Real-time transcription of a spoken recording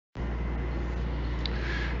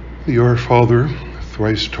The Our Father,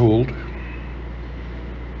 thrice told.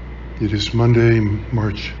 It is Monday,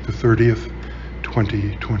 March the 30th,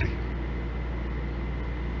 2020.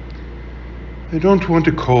 I don't want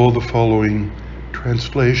to call the following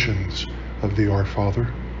translations of the Our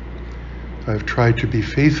Father. I've tried to be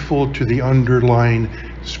faithful to the underlying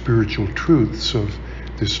spiritual truths of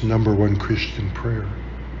this number one Christian prayer.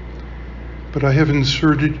 But I have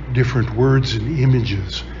inserted different words and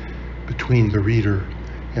images between the reader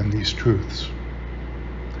and these truths.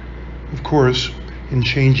 Of course, in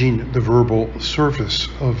changing the verbal surface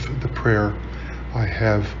of the prayer, I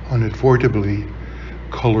have unavoidably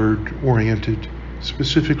colored, oriented,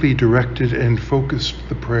 specifically directed and focused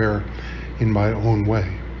the prayer in my own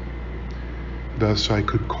way. Thus, I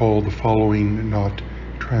could call the following not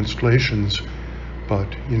translations, but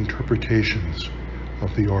interpretations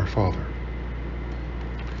of the Our Father.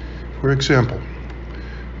 For example,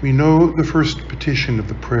 we know the first petition of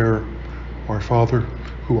the prayer, Our Father,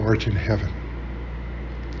 who art in heaven.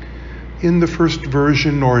 In the first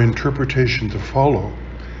version or interpretation to follow,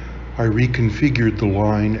 I reconfigured the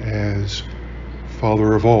line as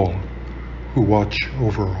Father of all, who watch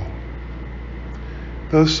over all.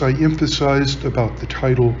 Thus, I emphasized about the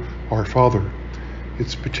title, Our Father,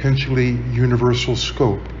 its potentially universal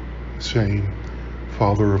scope, saying,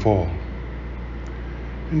 Father of all.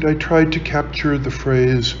 And I tried to capture the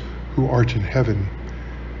phrase, who art in heaven,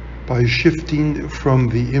 by shifting from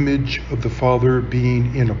the image of the Father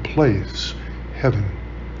being in a place, heaven,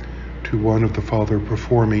 to one of the Father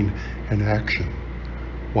performing an action,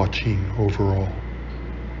 watching over all.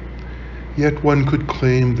 Yet one could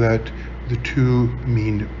claim that the two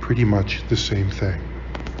mean pretty much the same thing.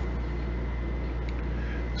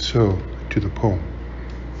 So, to the poem.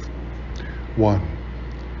 1.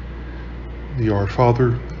 The Our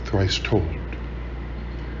Father, thrice told.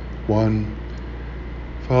 1.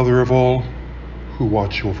 Father of all, who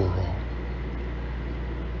watch over all.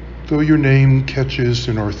 Though your name catches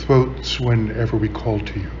in our throats whenever we call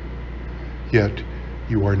to you, yet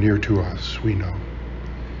you are near to us, we know,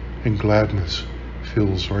 and gladness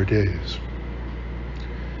fills our days.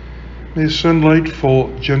 May sunlight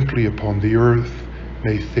fall gently upon the earth,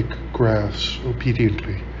 may thick grass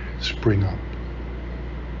obediently spring up.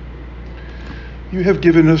 You have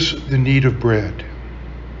given us the need of bread.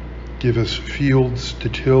 Give us fields to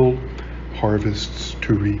till, harvests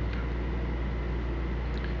to reap.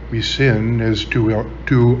 We sin as do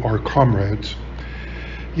our comrades,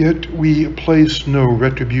 yet we place no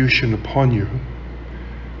retribution upon you,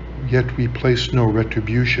 yet we place no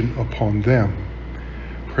retribution upon them,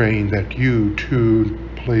 praying that you too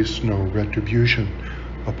place no retribution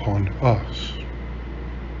upon us.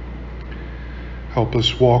 Help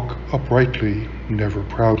us walk uprightly, never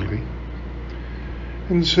proudly.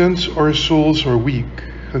 And since our souls are weak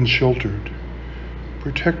and sheltered,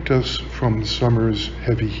 protect us from summer's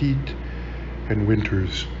heavy heat and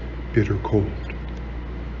winter's bitter cold.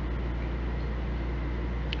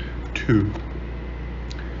 2.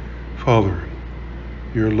 Father,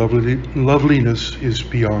 your loveliness is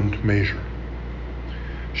beyond measure,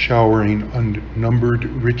 showering unnumbered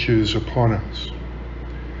riches upon us.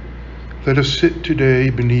 Let us sit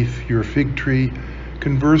today beneath your fig tree,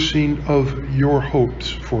 conversing of your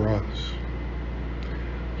hopes for us.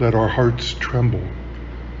 Let our hearts tremble,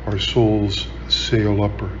 our souls sail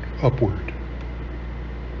upward.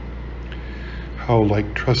 How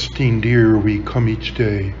like trusting deer we come each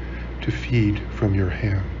day to feed from your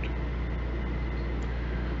hand.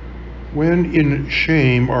 When in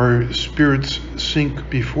shame our spirits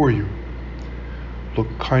sink before you,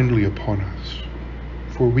 look kindly upon us.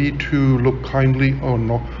 For we too look kindly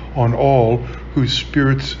on all whose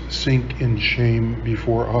spirits sink in shame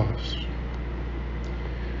before us.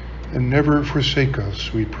 And never forsake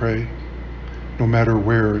us, we pray, no matter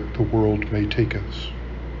where the world may take us.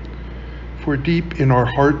 For deep in our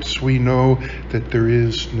hearts we know that there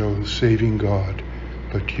is no saving God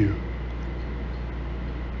but you.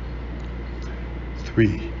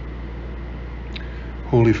 3.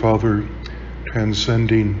 Holy Father,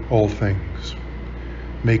 transcending all things,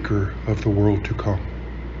 Maker of the world to come.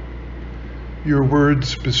 Your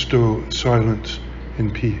words bestow silence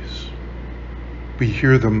and peace. We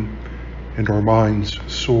hear them and our minds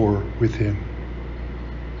soar within.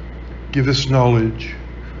 Give us knowledge,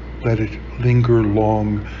 let it linger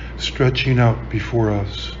long, stretching out before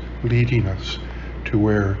us, leading us to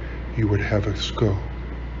where you would have us go.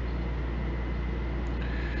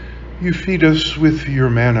 You feed us with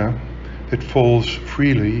your manna that falls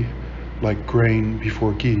freely like grain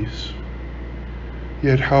before geese,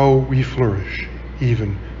 yet how we flourish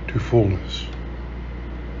even to fullness.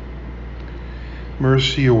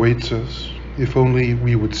 Mercy awaits us, if only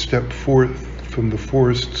we would step forth from the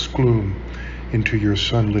forest's gloom into your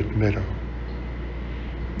sunlit meadow.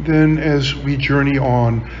 Then, as we journey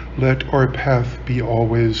on, let our path be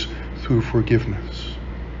always through forgiveness.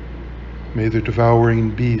 May the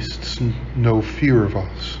devouring beasts know fear of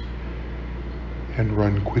us and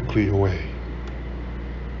run quickly away.